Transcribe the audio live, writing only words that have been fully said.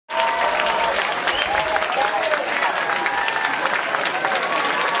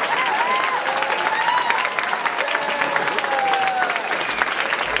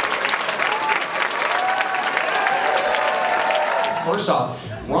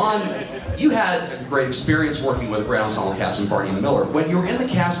Ron, you had a great experience working with Ground Ensemble casting Barney and Miller. When you were in the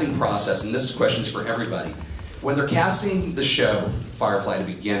casting process, and this question's for everybody, when they're casting the show, Firefly, to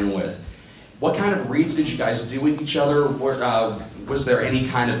begin with, what kind of reads did you guys do with each other? Was there any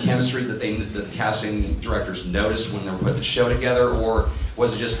kind of chemistry that the casting directors noticed when they were putting the show together? Or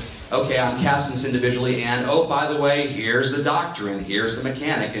was it just, okay, I'm casting this individually, and oh, by the way, here's the doctor, and here's the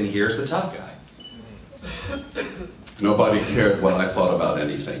mechanic, and here's the tough guy? Nobody cared what I thought about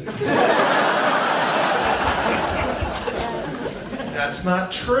anything. That's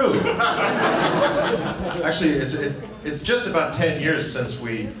not true. Actually, it's just about 10 years since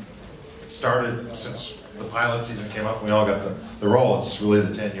we started, since the pilot season came up and we all got the role. It's really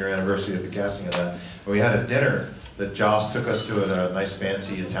the 10-year anniversary of the casting of that. And we had a dinner that Joss took us to at a nice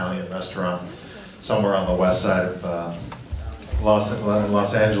fancy Italian restaurant somewhere on the west side of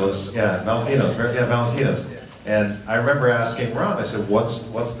Los Angeles. Yeah, Valentino's. Yeah, Valentino's. And I remember asking Ron, I said, what's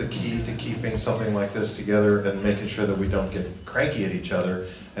the key to keeping something like this together and making sure that we don't get cranky at each other?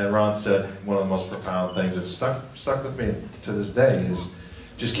 And Ron said one of the most profound things that stuck with me to this day is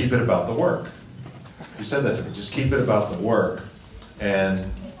just keep it about the work. He said that to me, just keep it about the work. And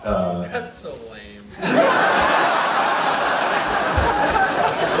that's so lame.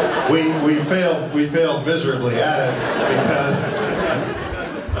 we failed miserably at it because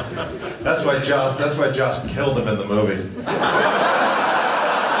that's why Joss killed him in the movie.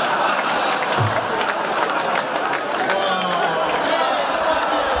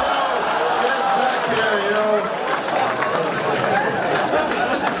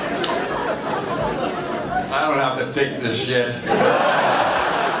 Take this shit.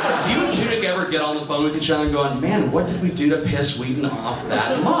 Do you two ever get on the phone with each other and going, man, what did we do to piss Whedon off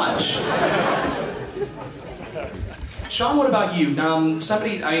that much? Sean, what about you?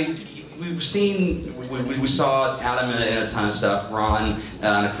 We saw Adam in a ton of stuff, Ron in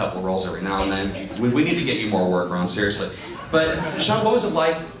a couple of roles every now and then. We need to get you more work, Ron, seriously. But Sean, what was it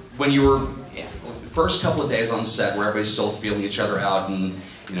like when you were first couple of days on set where everybody's still feeling each other out, and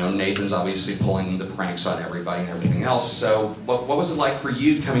you know, Nathan's obviously pulling the pranks on everybody and everything else. So what was it like for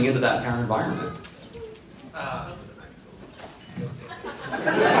you coming into that kind of environment?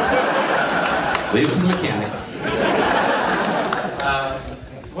 Leave it to the mechanic.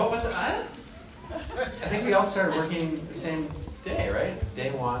 What was it? I think we all started working the same day, right?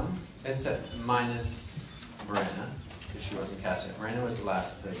 Day one, except minus Marina, because she wasn't casting. Marina was the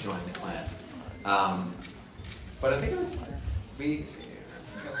last to join the clan. But I think it was, we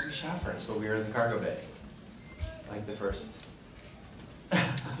shot first, but we were in the cargo bay. Like the first.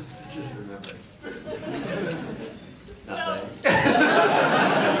 Just remembering. Not that.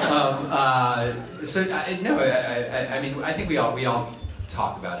 I mean, I think we all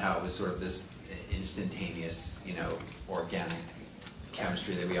talk about how it was sort of this instantaneous, you know, organic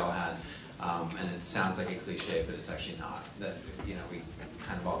chemistry that we all had. And it sounds like a cliche, but it's actually not. That, you know, we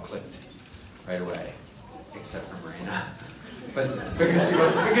kind of all clicked right away, except for Marina. But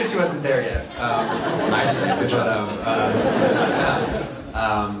because she wasn't there yet. Nice, good job.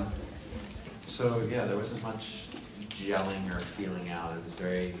 So yeah, there wasn't much gelling or feeling out. It was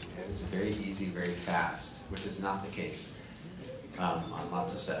very easy, very fast, which is not the case on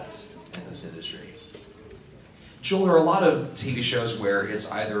lots of sets in this industry. Joel, there are a lot of TV shows where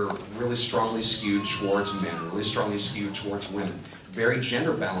it's either really strongly skewed towards men, or really strongly skewed towards women. Very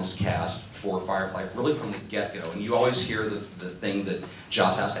gender-balanced cast for Firefly, really from the get-go. And you always hear the thing that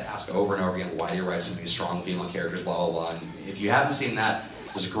Joss has to ask over and over again, why do you write so many strong female characters, blah, blah, blah. And if you haven't seen that,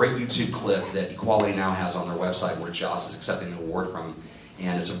 there's a great YouTube clip that Equality Now has on their website where Joss is accepting an award from him.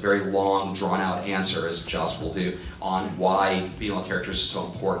 And it's a very long, drawn-out answer, as Joss will do, on why female characters are so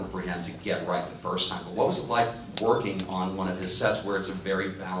important for him to get right the first time. But what was it like working on one of his sets where it's a very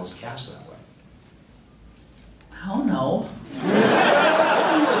balanced cast that way? I don't know. You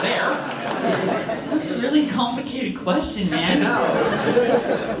were there. That's a really complicated question, man. I know.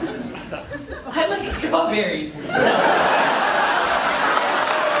 I like strawberries.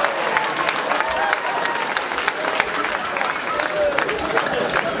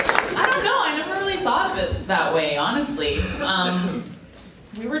 That way, honestly.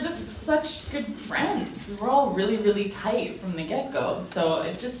 We were just such good friends. We were all really, really tight from the get-go. So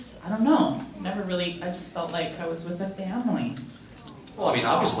it just, I don't know. I just felt like I was with a family. Well, I mean,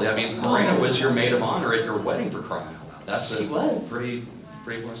 obviously, Marina was your maid of honor at your wedding, for crying out loud. That's she was. Pretty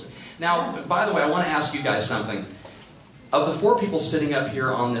close. Now, by the way, I want to ask you guys something. Of the 4 people sitting up here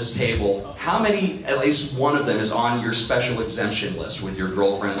on this table, how many, at least one of them, is on your special exemption list with your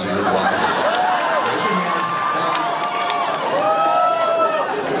girlfriends or your wives? Raise your hands.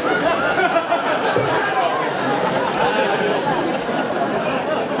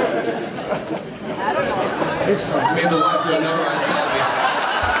 Made the wife do a notarized copy.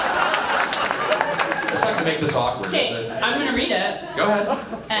 It's not gonna make this awkward, is Okay, it? I'm gonna read it. Go ahead.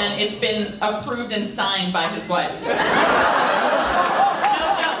 And it's been approved and signed by his wife. No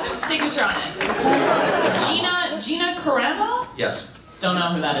joke, there's a signature on it. Gina Carano? Yes. Don't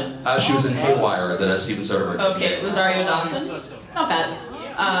know who that is. She was in Haywire that Steven Soderbergh. Okay, Rosario Dawson? Not bad.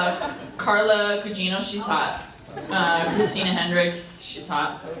 Carla Gugino, she's hot. Christina Hendricks, she's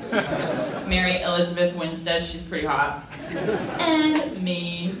hot. Mary Elizabeth Winstead, she's pretty hot. And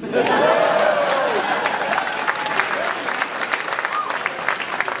me.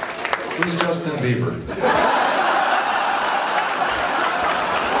 Who's Justin Bieber?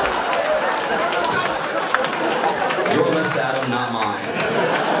 Your list, Adam, not mine.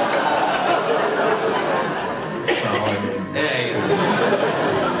 Hey.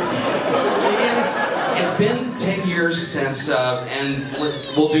 It's been 10 years since, and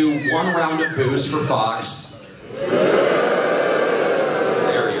we'll do one round of booze for Fox.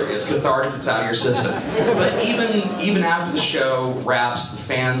 It's cathartic, it's out of your system. But even after the show wraps, the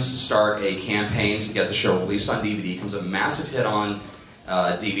fans start a campaign to get the show released on DVD. It becomes a massive hit on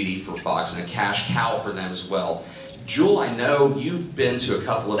DVD for Fox and a cash cow for them as well. Jewel, I know you've been to a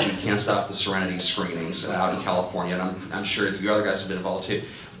couple of the Can't Stop the Serenity screenings out in California, and I'm sure you other guys have been involved too.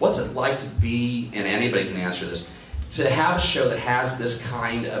 What's it like to be, and anybody can answer this, to have a show that has this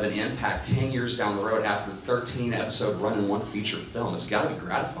kind of an impact 10 years down the road after a 13-episode run in one feature film? It's got to be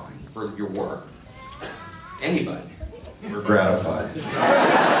gratifying for your work. Anybody? We're gratified.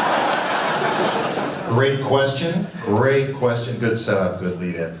 Great question. Great question. Good setup. Good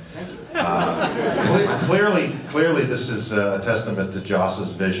lead-in. Clearly, this is a testament to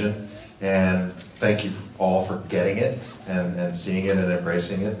Joss's vision, and thank you all for getting it and seeing it and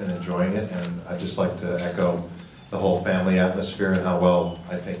embracing it and enjoying it. And I'd just like to echo the whole family atmosphere and how well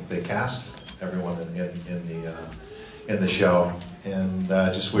I think they cast everyone in the show. And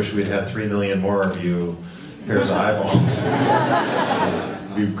I just wish we'd had 3 million more of you pairs of eyeballs.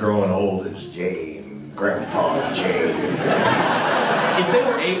 We've grown old as Jane, Grandpa Jane. If they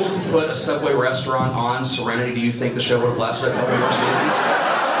were able to put a Subway restaurant on Serenity, do you think the show would have lasted a couple more seasons?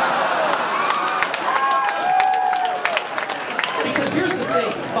 Because here's the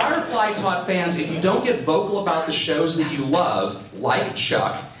thing, Firefly taught fans, if you don't get vocal about the shows that you love, like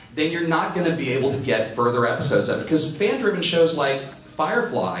Chuck, then you're not going to be able to get further episodes of it. Because fan-driven shows like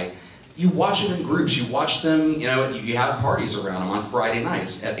Firefly, you watch them in groups. You watch them, you know, you have parties around them on Friday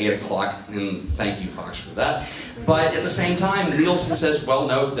nights at 8 o'clock, and thank you, Fox, for that. But at the same time, Nielsen says, well,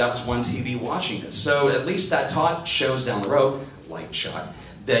 no, that was one TV watching it. So at least that taught shows down the road, like Chuck,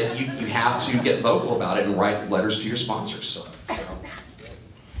 that you have to get vocal about it and write letters to your sponsors. So.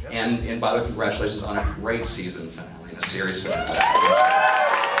 And by the way, congratulations on a great season finale, a series finale.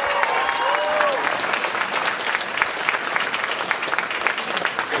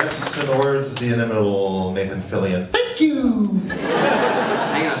 Yes, in the words of the inimitable Nathan Fillion, thank you!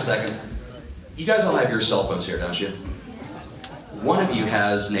 Hang on a second. You guys all have your cell phones here, don't you? One of you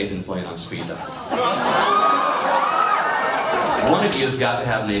has Nathan Fillion on speed dial. One of you has got to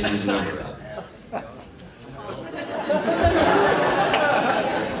have Nathan's number up.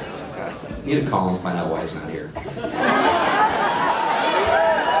 Need to call him and find out why he's not here.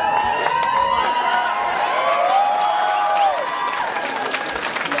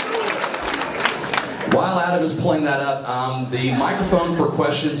 While Adam is pulling that up, the microphone for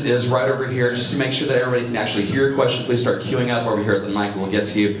questions is right over here. Just to make sure that everybody can actually hear your question, please start queuing up over here at the mic. We'll get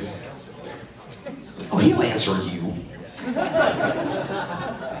to you. Oh, he'll answer you.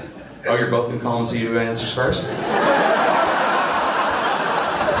 Oh, you're both going to call and see who answers first?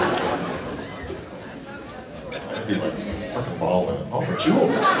 That'd be like fucking Baldwin. Oh, for Jewel.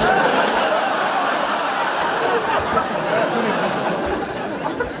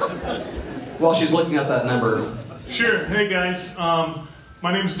 While she's looking up that number. Sure. Hey guys,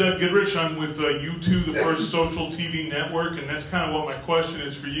 my name's Doug Goodrich. I'm with U2, the first social TV network, and that's kind of what my question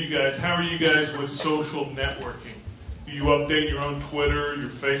is for you guys. How are you guys with social networking? Do you update your own Twitter, your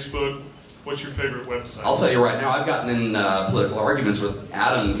Facebook? What's your favorite website? I'll tell you right now, I've gotten in political arguments with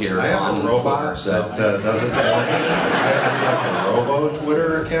Adam here. I have a robot that does it for me. I have a robo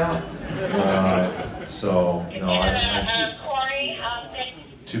Twitter account. So, you know, I'm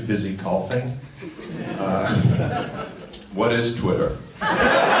too busy golfing. What is Twitter?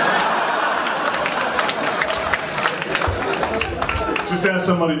 Just ask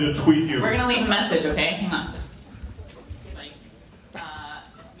somebody to tweet you. We're gonna leave a message, okay? Hang on.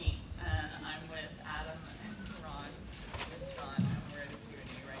 It's me, and I'm with Adam and Ron and John, and we're at a Q&A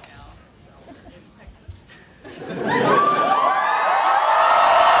right now in Texas.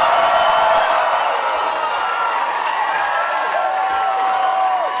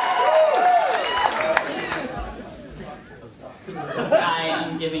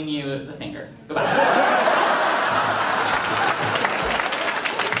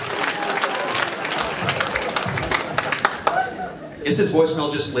 Is his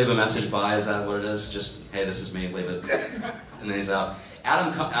voicemail just leave a message by? Is that what it is? Just, hey, this is me, leave it. And then he's out.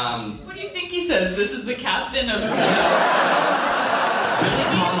 Adam, what do you think he says? This is the captain of...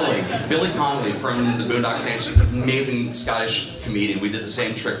 Billy Connolly from the Boondock Saints, amazing Scottish comedian. We did the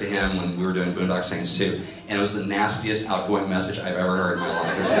same trick to him when we were doing Boondock Saints too. And it was the nastiest outgoing message I've ever heard in my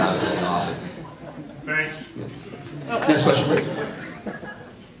life. It was absolutely awesome. Thanks. Next question, please.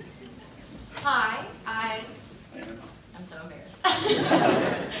 Hi, I'm so embarrassed.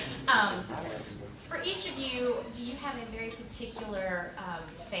 For each of you, do you have a very particular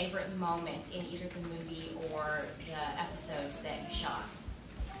favorite moment in either the movie or the episodes that you shot?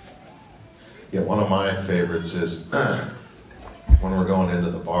 Yeah, one of my favorites is when we're going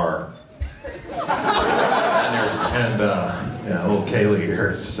into the bar. And yeah, little Kaylee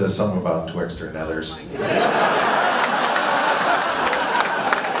here says something about Twixter and others.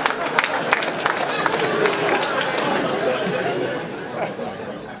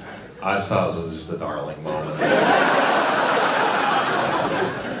 I just thought it was just a darling moment.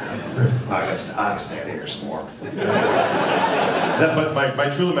 I can stand here some more.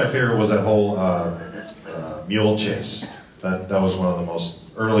 But truly my favorite was that whole mule chase. That was one of the most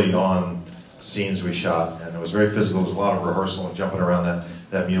early on scenes we shot, and it was very physical. There was a lot of rehearsal and jumping around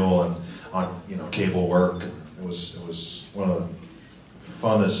that mule and on cable work. And it was one of the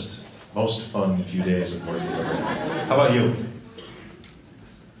funnest, most fun few days of working with it. How about you?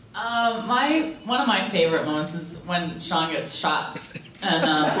 One of my favorite moments is when Sean gets shot, and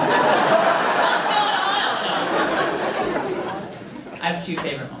I have two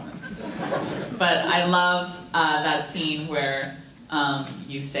favorite moments, but I love that scene where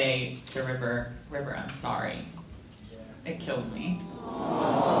you say to River, I'm sorry. It kills me.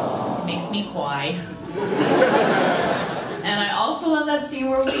 It makes me cry. And I also love that scene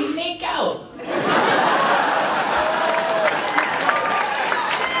where we make out.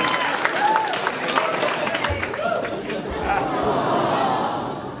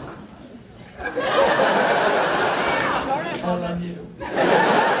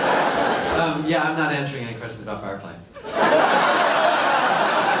 Yeah, I'm not answering any questions about Firefly.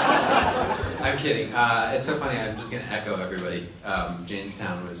 I'm kidding. It's so funny. I'm just going to echo everybody.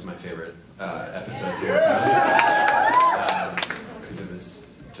 Janestown was my favorite episode to work on because it was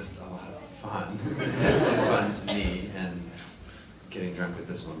just a lot of fun and fun to me, and getting drunk with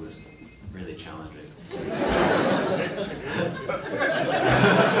this one was really challenging.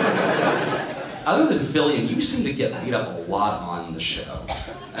 Other than Fillion, you seem to get beat up a lot on the show.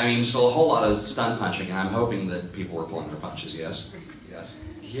 I mean, so a whole lot of stun punching, and I'm hoping that people were pulling their punches, yes? Yes.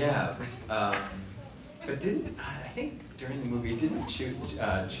 Yeah, but I think during the movie, didn't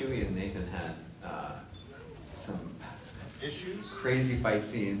Chewie and Nathan had some Issues? crazy fight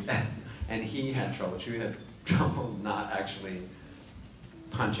scenes, and he had trouble. Chewie had trouble not actually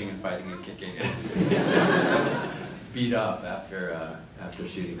punching and fighting and kicking. Beat up after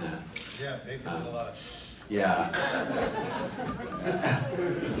shooting that. Yeah, Nathan did a lot. Yeah.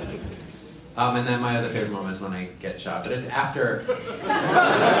 And then my other favorite moment is when I get shot, but it's after.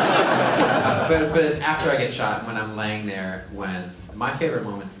 but it's after I get shot when I'm laying there. When my favorite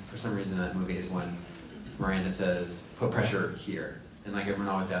moment, for some reason, in that movie is when Miranda says, "Put pressure here," and like everyone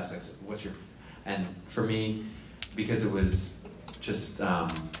always asks, like, "What's your?" And for me, because it was just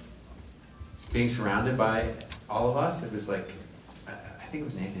being surrounded by all of us, it was like, I think it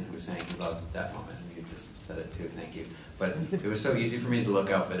was Nathan who was saying he loved that moment, and you just said it too, thank you. But it was so easy for me to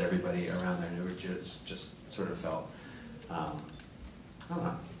look up at everybody around there, and it just sort of felt, I don't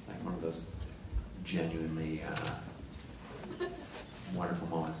know, like one of those genuinely wonderful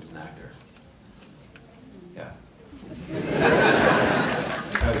moments as an actor. Yeah.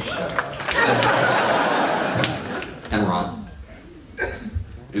 Oh, shut up. And Ron?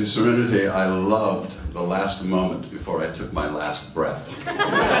 In Serenity, I loved the last moment before I took my last breath.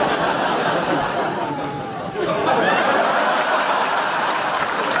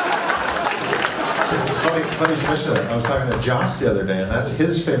 It's funny you mention that. I was talking to Joss the other day, and that's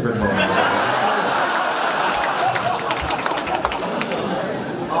his favorite moment.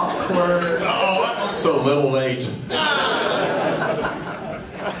 Awkward. Oh, I'm so little late.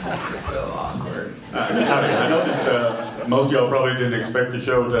 So awkward. I know that most of y'all probably didn't expect the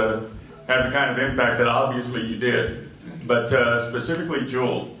show to have the kind of impact that obviously you did, but specifically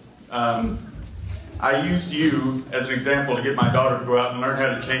Jewel. I used you as an example to get my daughter to go out and learn how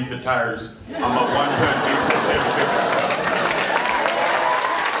to change the tires on my one-ton piece of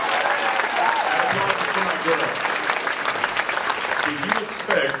Did you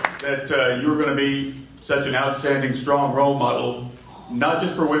expect that you were going to be such an outstanding, strong role model, not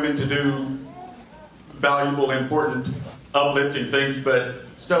just for women to do valuable, important uplifting things, but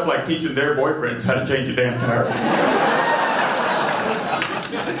stuff like teaching their boyfriends how to change a damn tire.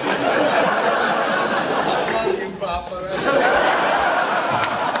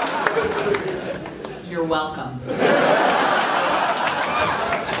 You're welcome.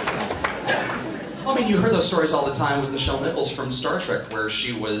 I mean, you heard those stories all the time with Nichelle Nichols from Star Trek, where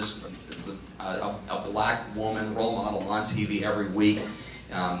she was a black woman role model on TV every week,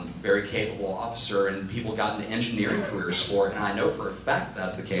 very capable officer, and people got into engineering careers for it. And I know for a fact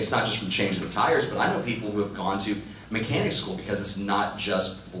that's the case, not just from changing the tires, but I know people who have gone to mechanic school because it's not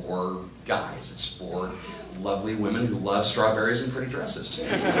just for guys, it's for lovely women who love strawberries and pretty dresses too.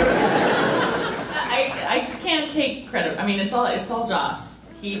 I can't take credit. I mean, it's all Joss.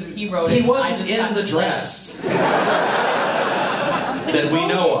 He wrote it. He wasn't in the dress that we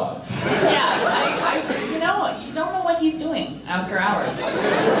know of. Yeah, you don't know what he's doing after hours.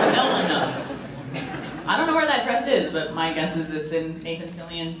 No one knows. I don't know where that dress is, but my guess is it's in Nathan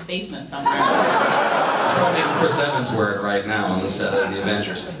Fillion's basement somewhere. Probably Chris Evans wear it right now on the set of The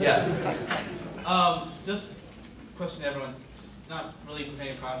Avengers. Yes? Just a question to everyone, not really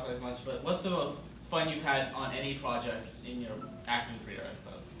pertaining to Firefly as much, but what's the most fun you've had on any project in your acting career, I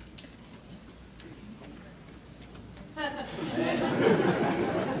suppose?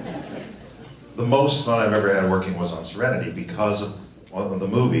 The most fun I've ever had working was on Serenity because of the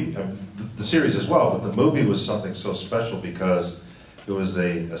movie, the series as well, but the movie was something so special because it was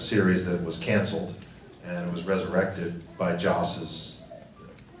a series that was canceled and it was resurrected by Joss's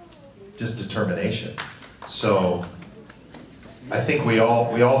just determination. So I think we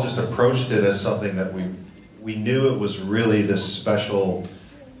all just approached it as something that we knew it was really this special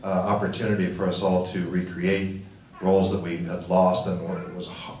opportunity for us all to recreate roles that we had lost, and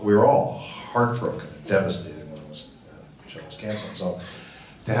we were all heartbroken and devastated when the show was canceled. So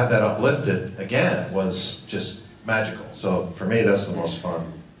to have that uplifted again was just magical. So for me, that's the most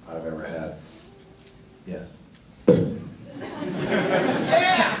fun I've ever had. Yeah.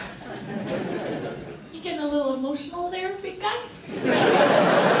 Yeah. You getting a little emotional there, big guy?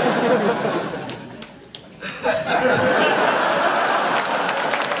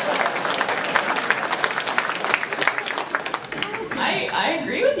 I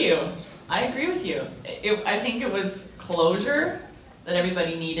agree with you. I agree with you. I think it was closure that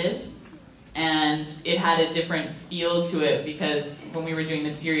everybody needed, and it had a different feel to it because when we were doing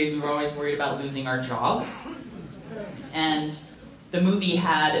this series, we were always worried about losing our jobs. And the movie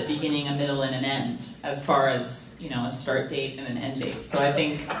had a beginning, a middle, and an end, as far as, you know, a start date and an end date. So I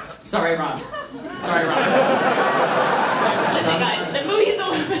think, sorry, Ron. Listen, guys, the movie's a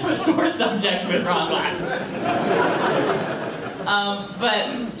little bit of a sore subject with Ron Glass. But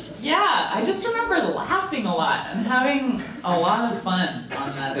yeah, I just remember laughing a lot and having a lot of fun on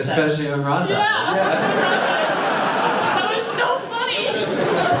that set. Especially when Ron died. Yeah. That was so funny.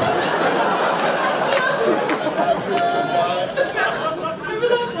 Remember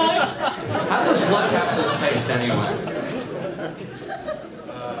that time? How do those blood capsules taste anyway?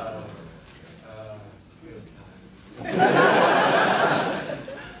 Good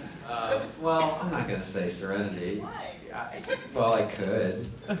times. Well, I'm not going to say Serenity. Why? Well, I could.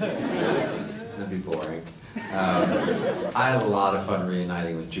 That'd be boring. I had a lot of fun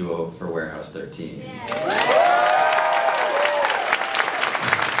reuniting with Jewel for Warehouse 13. I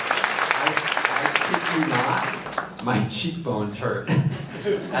kid you not, my cheekbones hurt.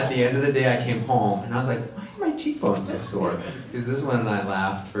 At the end of the day, I came home and I was like, why are my cheekbones so sore? Because this one I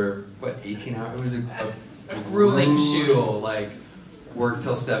laughed for, 18 hours? It was a grueling shoot. Like, work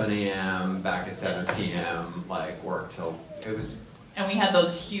till 7 a.m., back at 7 p.m., like, work till, it was... And we had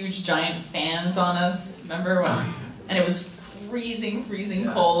those huge giant fans on us, remember? And it was freezing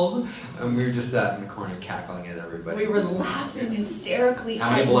cold. And we were just sat in the corner cackling at everybody. We were laughing hysterically.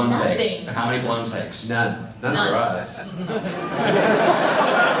 How many blown takes? How many blown takes? None. None for us.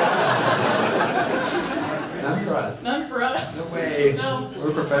 None for us. None for us. No way. No.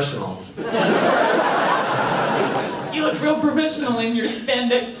 We're professionals. You looked real professional in your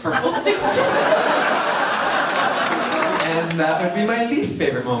spandex purple suit. And that would be my least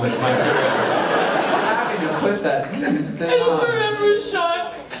favorite moment of my career. Having to put that thing I just on. remember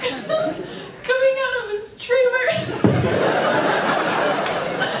Sean coming out of his trailer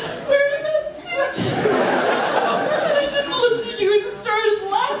wearing that suit. And I just looked at you and started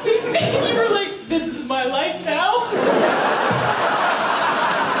laughing. And you were like, this is my life now.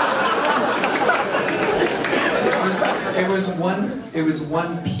 It was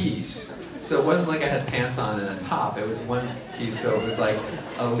one piece. So it wasn't like I had pants on and a top. It was one piece, so it was like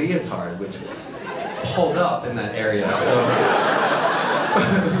a leotard, which pulled up in that area. So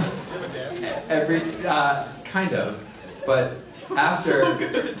kind of. But after,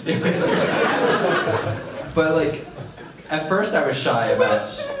 it was, but like, at first I was shy about,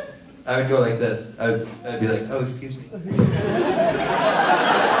 I would go like this. I'd be like, oh, excuse me.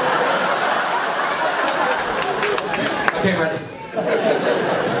 Okay, ready.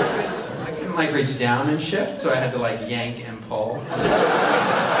 I couldn't like reach down and shift, so I had to like yank and pull.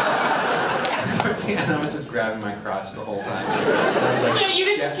 And I was just grabbing my crotch the whole time. I was like, you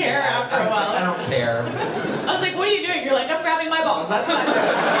didn't care after a while. Like, I don't care. I was like, what are you doing? You're like, I'm grabbing my balls. That's what I'm doing.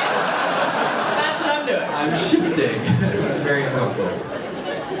 That's what I'm doing. I'm shifting. It was very uncomfortable.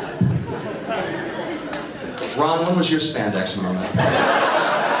 Ron, when was your spandex moment?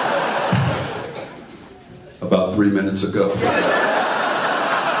 About 3 minutes ago.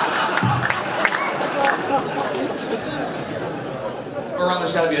 Or Ron,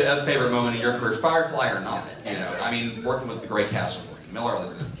 there's got to be a favorite moment in your career, Firefly or not. You know, I mean, working with the great cast of Bryan Miller,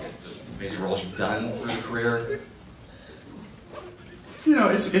 the amazing roles you've done through your career. You know,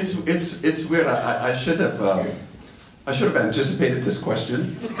 it's weird. I should have anticipated this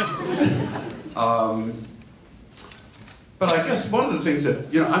question. But I guess one of the things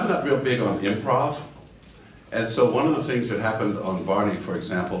that, you know, I'm not real big on improv. And so one of the things that happened on Barney, for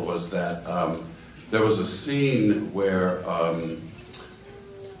example, was that there was a scene where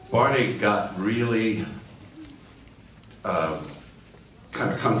Barney got really kind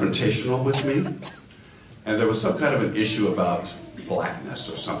of confrontational with me. And there was some kind of an issue about blackness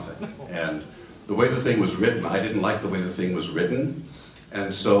or something. And the way the thing was written, I didn't like the way the thing was written.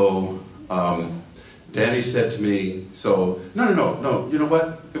 And so Danny said to me, no, you know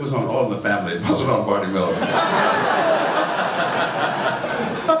what? It was on All in the Family. It wasn't on Barney Miller.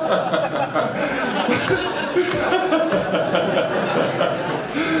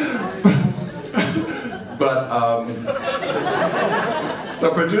 But the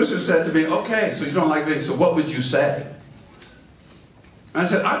producer said to me, okay, so you don't like things, so what would you say? And I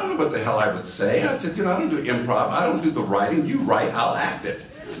said, I don't know what the hell I would say. I said, you know, I don't do improv. I don't do the writing. You write, I'll act it.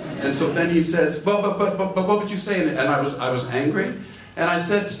 And so then he says, but what would you say? And I was angry. And I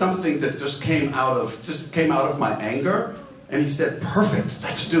said something that just came out of my anger. And he said, perfect,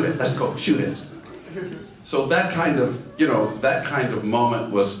 let's do it. Let's go, shoot it. So that kind of, you know, that kind of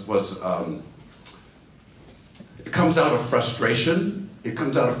moment was it comes out of frustration. It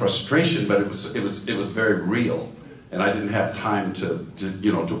comes out of frustration, but it was very real. And I didn't have time to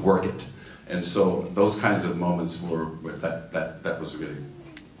you know, to work it. And so those kinds of moments were that was really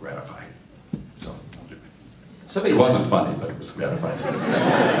gratifying. So it wasn't funny, but it was gratifying.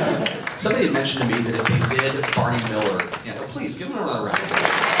 Somebody had mentioned to me that if they did Barney Miller, yeah, oh, please give him another round of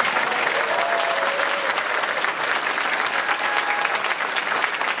applause.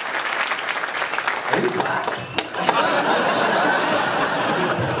 Are you glad?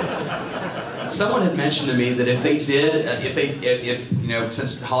 Someone had mentioned to me that if they did, if you know,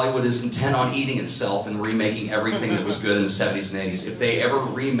 since Hollywood is intent on eating itself and remaking everything that was good in the 70s and 80s, if they ever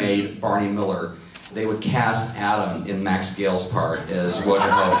remade Barney Miller, they would cast Adam in Max Gale's part as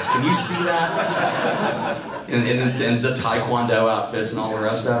Wojciechowicz. Can you see that? In the taekwondo outfits and all the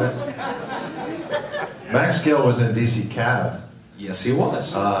rest of it? Max Gale was in DC Cab. Yes, he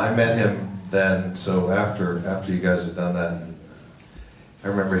was. I met him then, so after you guys had done that, I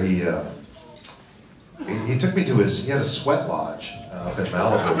remember he took me to he had a sweat lodge up in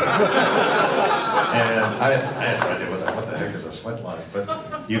Malibu. And I had no idea what the heck is a sweat lodge,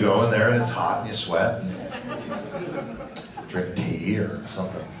 but you go in there and it's hot and you sweat and drink tea or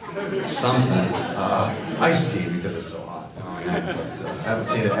something. Iced tea because it's so hot. Oh, yeah. But I haven't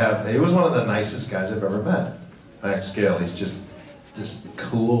seen it happen. He was one of the nicest guys I've ever met. Max Gale, he's just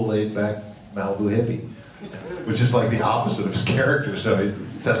cool, laid back Malibu hippie, which is like the opposite of his character, so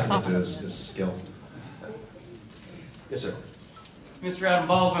it's a testament to his skill. Yes, sir. Mr. Adam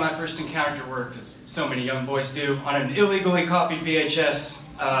Baldwin, I first encountered your work, as so many young boys do, on an illegally copied VHS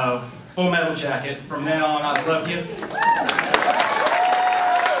of Full Metal Jacket. From then on, I've loved you.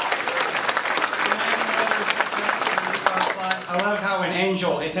 I love how in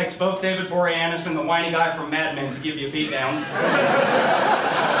Angel, it takes both David Boreanaz and the whiny guy from Mad Men to give you a beatdown.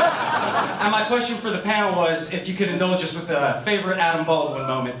 And my question for the panel was if you could indulge us with a favorite Adam Baldwin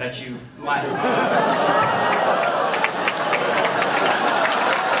moment that you might have.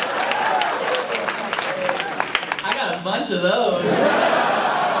 A bunch of those.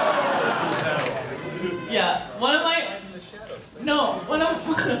 Yeah, one of my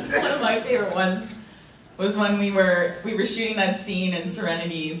favorite ones was when we were shooting that scene in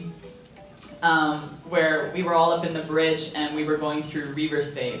Serenity, where we were all up in the bridge and we were going through Reaver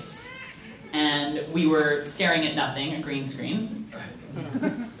space, and we were staring at nothing, a green screen.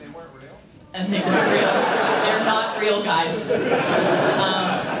 And they weren't real. And they weren't real. They're not real. real, guys.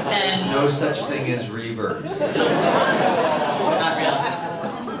 There's no such thing as reverbs. Not real.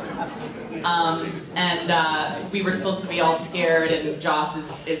 We were supposed to be all scared, and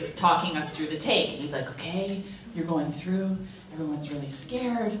Joss is talking us through the take. And he's like, okay, you're going through, everyone's really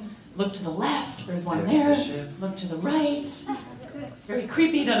scared. Look to the left, there's one there. Look to the right. It's very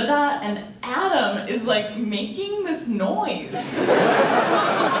creepy, da-da-da. And Adam is like making this noise.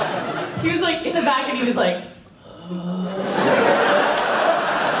 He was like in the back and he was like, and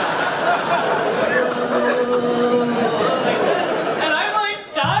I'm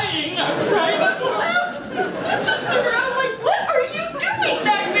like dying. I'm trying not to laugh. I'm just figuring out, like, what are you doing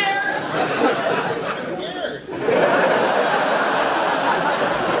back there? I'm scared.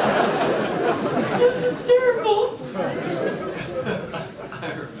 This is terrible. I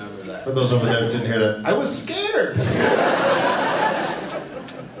remember that. For those over there that didn't hear that, I was scared.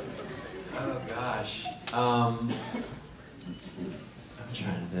 Oh gosh. I'm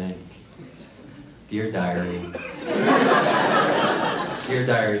trying to think. Dear Diary. Dear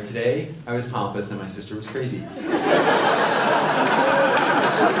Diary, today I was pompous and my sister was crazy.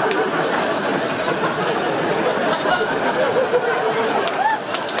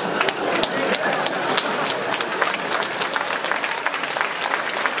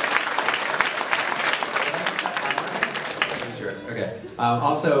 Okay.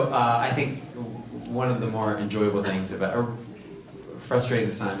 Also, I think one of the more enjoyable things about, or frustrating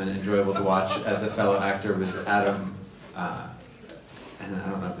to Simon, enjoyable to watch as a fellow actor was Adam, and I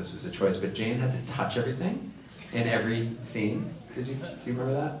don't know if this was a choice, but Jane had to touch everything in every scene. Do you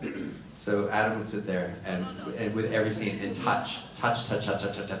remember that? So Adam would sit there and with every scene and touch,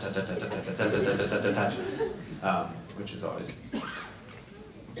 which is always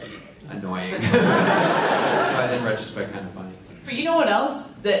annoying, but in retrospect, kind of funny. But you know what else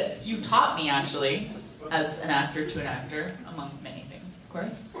that you taught me, actually, as an actor to an actor, among many things, of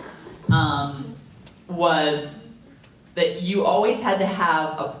course, was that you always had to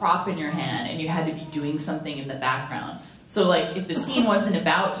have a prop in your hand and you had to be doing something in the background. So, like, if the scene wasn't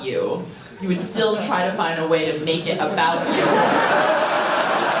about you, you would still try to find a way to make it about you.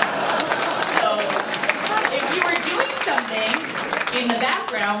 So, if you were doing something in the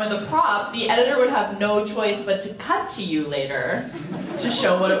background with a prop, the editor would have no choice but to cut to you later to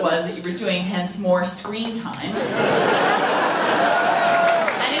show what it was that you were doing, hence more screen time.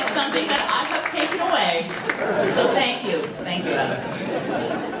 And it's something that I have taken away. So thank you. Thank you,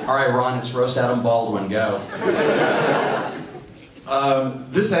 Adam. All right, Ron, it's Roast Adam Baldwin. Go.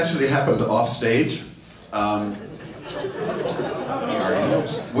 This actually happened off stage.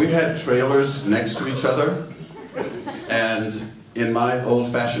 We had trailers next to each other, and in my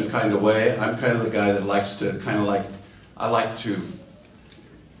old-fashioned kind of way, I'm kind of the guy that likes to I like to,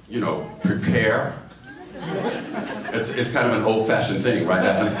 you know, prepare. It's kind of an old-fashioned thing, right,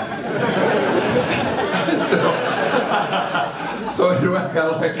 Adam? So anyway, I kind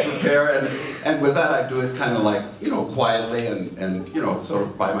of like to prepare, and with that I do it kind of like, you know, quietly and you know, sort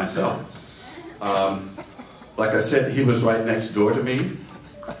of by myself. Like I said, he was right next door to me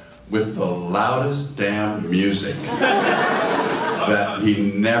with the loudest damn music that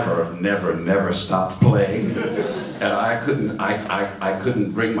he never stopped playing, and I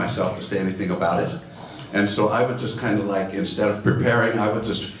couldn't bring myself to say anything about it. And so I would just kind of like, instead of preparing, I would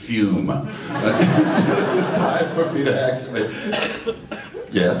just fume. It was time for me to actually...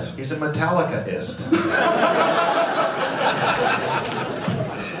 Yes? He's a Metallica-ist.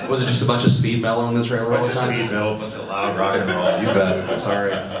 Was it just a bunch of speed metal in the trailer all the time? Speed metal, a bunch of loud rock and roll. You bet.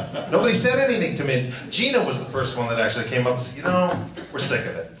 Sorry. Nobody said anything to me. Gina was the first one that actually came up and said, you know, we're sick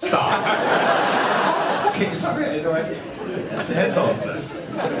of it. Stop. Okay, sorry, I had no idea. The headphones then.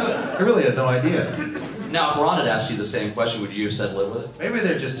 I really had no idea. Now, if Ron had asked you the same question, would you have said live with it? Maybe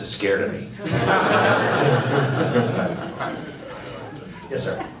they're just as scared of me. Yes,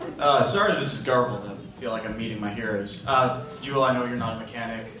 sir. Sorry this is garbled. I feel like I'm meeting my heroes. Jewel, I know you're not a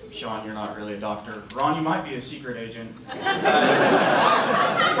mechanic. Sean, you're not really a doctor. Ron, you might be a secret agent.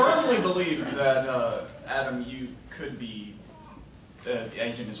 I firmly believe that, Adam, you could be an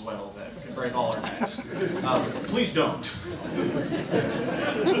agent as well that could break all our necks. Please don't.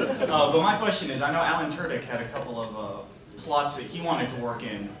 But my question is, I know Alan Tudyk had a couple of plots that he wanted to work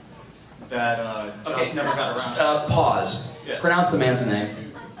in that Joss never got around. Pause. Yeah. Pronounce the man's name.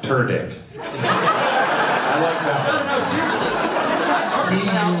 Turdick. I like that. No, seriously.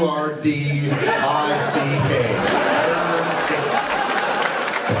 T-U-R-D-I-C-K.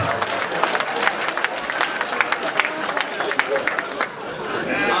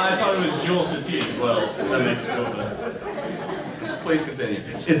 I thought it was Jewel Satie as well. That makes it go better. Please continue.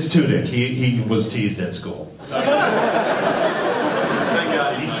 It's Tudyk. He was teased in school. Thank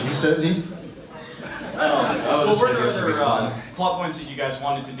God He said he. Well, were there other plot points that you guys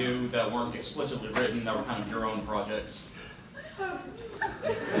wanted to do that weren't explicitly written, that were kind of your own projects?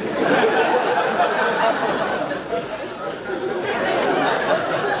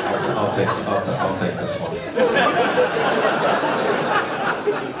 I'll take this one.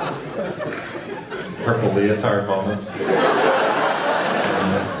 Purple leotard moment.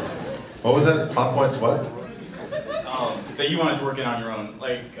 What was that? Plot points what? That you wanted to work in on your own.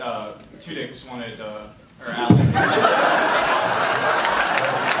 Like, Tudyk wanted, or Alan.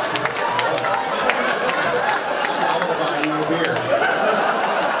 I'll buy you a beer.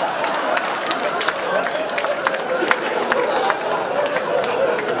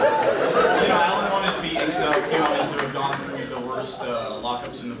 You know, Alan wanted to be inked up. He wanted to have gone through the worst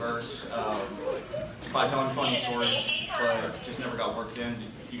lockups in the verse by telling funny stories, but just never got worked in.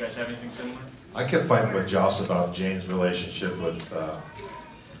 Did you guys have anything similar? I kept fighting with Joss about Jane's relationship with.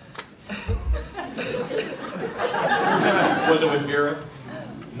 Was it with Vera?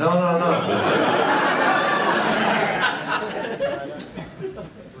 No.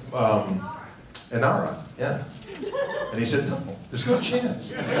 Inara, yeah. And he said, no, there's no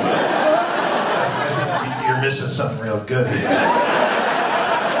chance. I said, you're missing something real good here.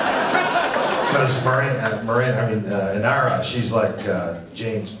 Because Inara, she's like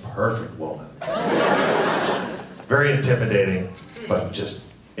Jane's perfect woman. Very intimidating, but just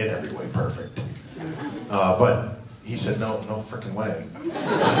in every way perfect. But he said, no freaking way.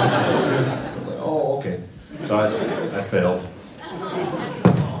 Like, oh, okay. So I failed.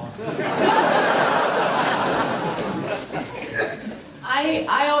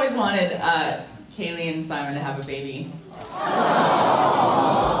 I always wanted Kaylee and Simon to have a baby.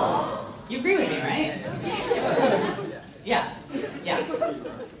 You agree with me, right? Yeah.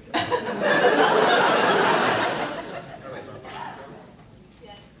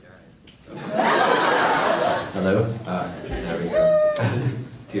 Hello? There we go.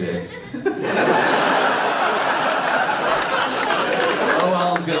 2 days. Oh,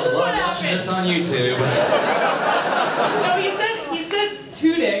 Alan's gonna love watching this on YouTube. No, he said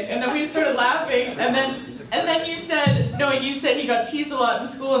Tudyk, and then we started laughing, and then you said, no, you said he got teased a lot in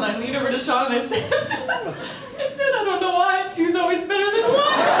school, and I leaned over to Sean and I said, I don't know why, 2's always better than 1.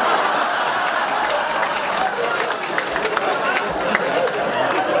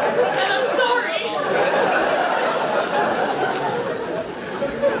 And I'm sorry.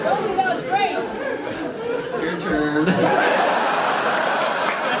 Oh, that was great. Your turn.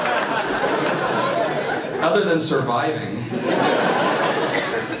 Other than surviving.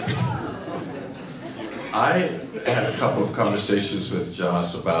 I had a couple of conversations with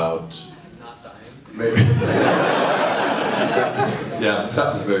Joss about Not dying. maybe. Yeah,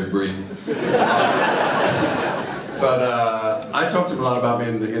 that was very brief. But I talked to him a lot about me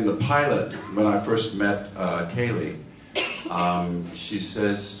in the pilot when I first met Kaylee. She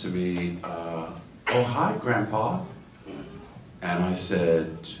says to me, "Oh, hi, Grandpa," and I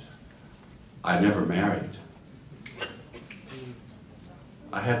said, "I never married."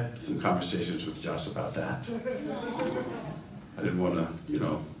 I had some conversations with Joss about that. I didn't want to,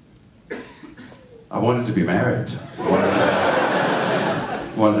 I wanted to be married. I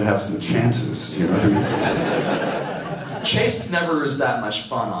wanted to have some chances, you know what I mean? Chase never is that much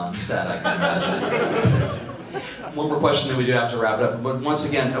fun on set, I can imagine. One more question, then we do have to wrap it up. But once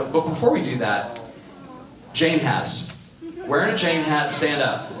again, but before we do that, Jane hats. Wearing a Jane hat, stand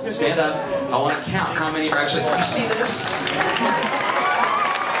up. Stand up. I want to count how many are actually. You see this?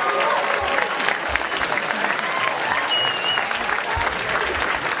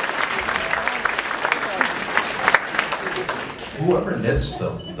 Whoever knits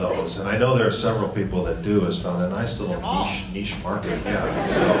those, and I know there are several people that do, has found a nice little niche market. Yeah,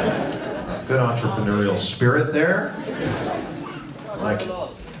 so a good entrepreneurial spirit there. Like it.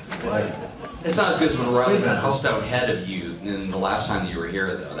 It's not as good as when Riley got hustled out ahead of you in the last time that you were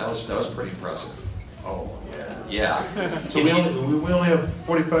here, though. That was pretty impressive. Oh Yeah. So we only have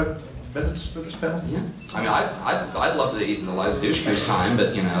 45 minutes for this panel. Yeah. I mean, I'd love to eat in Eliza Dushku's time,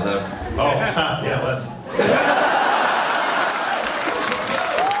 but that. Oh yeah, let's.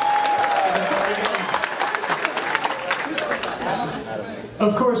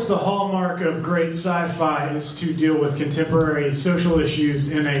 Of course, the hallmark of great sci-fi is to deal with contemporary social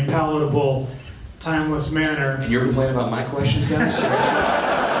issues in a palatable, timeless manner. And you're complaining about my questions, guys?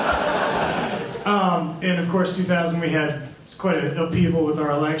 And of course, 2000 we had quite an upheaval with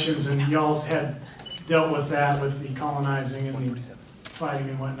our elections, and y'all's had dealt with that, with the colonizing and the fighting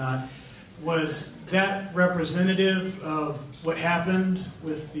and whatnot. was that representative of what happened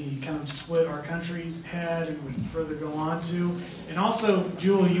with the kind of split our country had and would further go on to? And also,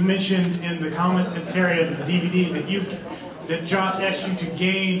 Jewel, you mentioned in the commentary of the DVD that Joss asked you to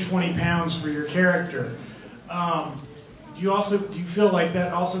gain 20 pounds for your character. Do you feel like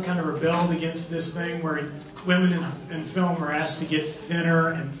that also kind of rebelled against this thing where women in film are asked to get thinner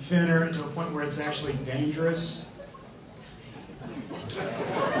and thinner to a point where it's actually dangerous?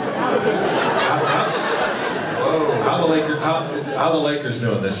 How the Lakers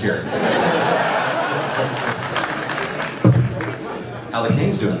doing this year? How the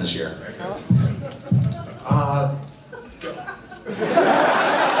Kings doing this year?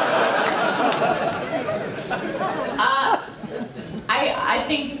 I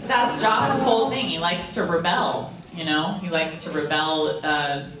think that's Joss's whole thing. He likes to rebel, you know? He likes to rebel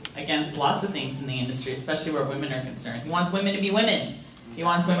against lots of things in the industry, especially where women are concerned. He wants women to be women. He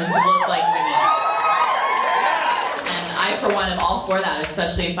wants women to look like women. And I, for one, am all for that,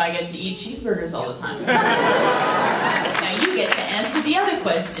 especially if I get to eat cheeseburgers all the time. Now you get to answer the other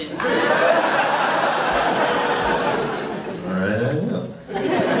question. All right, I will.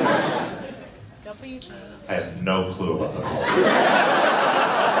 I have no clue about the ball.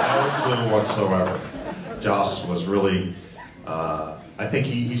 No clue whatsoever. Joss was really, I think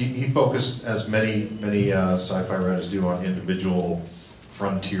he focused, as many sci-fi writers do, on individual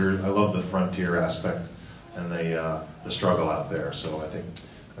frontier. I love the frontier aspect and the struggle out there. So I think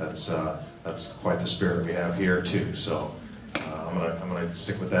that's quite the spirit we have here too. So I'm gonna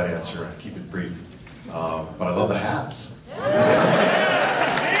stick with that answer and keep it brief. But I love the hats.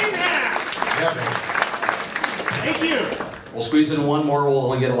 Thank you. We'll squeeze in one more. We'll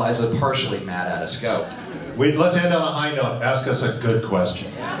only get Eliza partially mad at us. Go. Wait, let's end on a high note. Ask us a good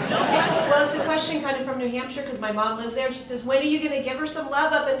question. Well, it's a question kind of from New Hampshire because my mom lives there. And she says, when are you going to give her some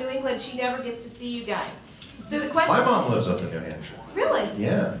love up in New England? She never gets to see you guys. So the question... My mom lives up in New Hampshire. Really?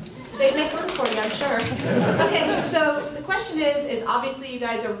 Yeah. They'd make room for you, I'm sure. Okay, so the question is obviously you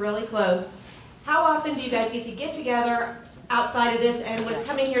guys are really close. How often do you guys get together outside of this, and what's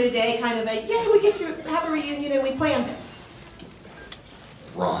coming here today, kind of a, yeah, we get to have a reunion and we planned this?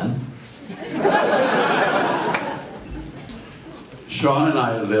 Ron? Sean and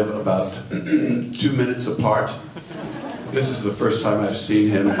I live about 2 minutes apart. This is the first time I've seen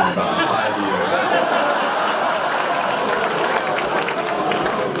him in about 5 years.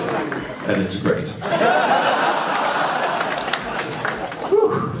 And it's great.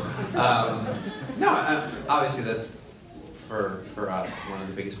 No, obviously that's, for us, one of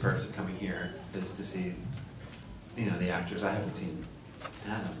the biggest perks of coming here is to see, you know, the actors. I haven't seen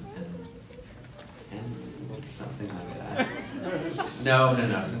Adam and something like that. No,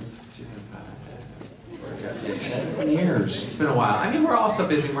 since 2005. 7 years. It's been a while. I mean, we're all so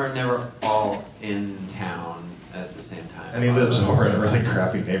busy, we're never all in town at the same time. And he lives over in a really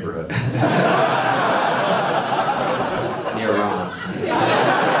crappy neighborhood. Near Ron.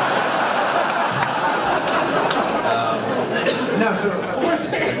 No, so of course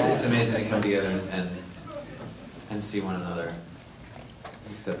it's amazing to come together and see one another,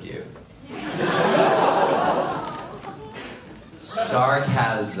 except you.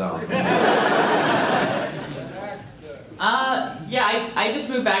 Sarcasm. Yeah, I just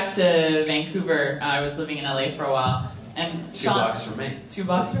moved back to Vancouver. I was living in LA for a while, and 2 blocks from me. 2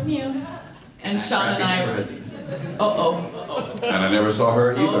 blocks from you. And Sean and I. And I never saw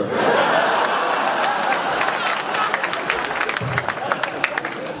her either.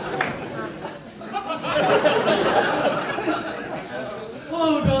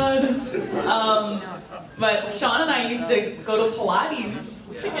 But Sean and I used to go to Pilates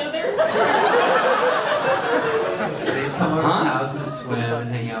together. They'd come over to the house and swim and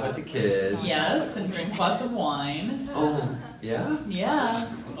hang out with the kids. Yes, and drink lots of wine. Oh, yeah? Yeah.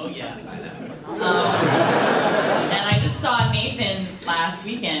 Oh, yeah. I know. And I just saw Nathan last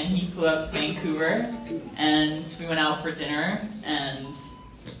weekend. He flew up to Vancouver, and we went out for dinner, and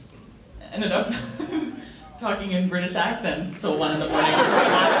ended up talking in British accents till 1 in the morning,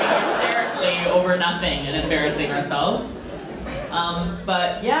 laughing hysterically over nothing and embarrassing ourselves.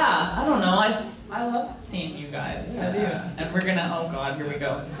 But yeah, I don't know. I love seeing you guys. I do. And we're gonna. Oh God, here we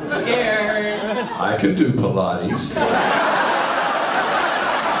go. I'm scared. I can do Pilates.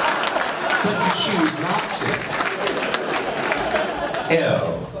 But you choose not to. Ew.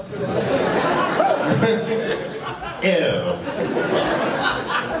 Ew.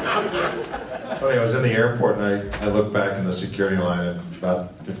 Funny, I was in the airport and I looked back in the security line and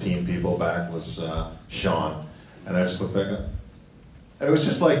about 15 people back was Sean. And I just looked back up. And it was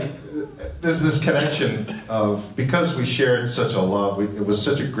just like, there's this connection of, because we shared such a love, it was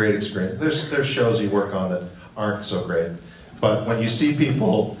such a great experience. There's shows you work on that aren't so great, but when you see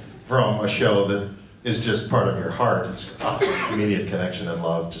people from a show that is just part of your heart, it's immediate connection and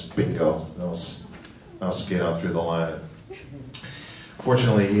love, just bingo. I'll skate on through the line.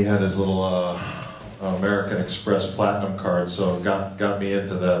 Fortunately, he had his little American Express Platinum card, so it got me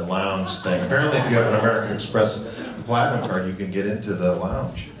into the lounge thing. Apparently, if you have an American Express Platinum card, you can get into the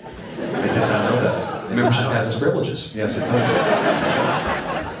lounge. I did not know that. Membership has its privileges. Yes, it does.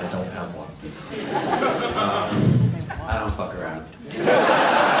 I don't have one. I don't fuck around.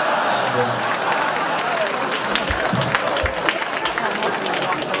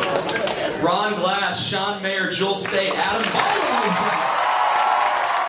 Ron Glass, Sean Maher, Joel Staite, Adam Baldwin.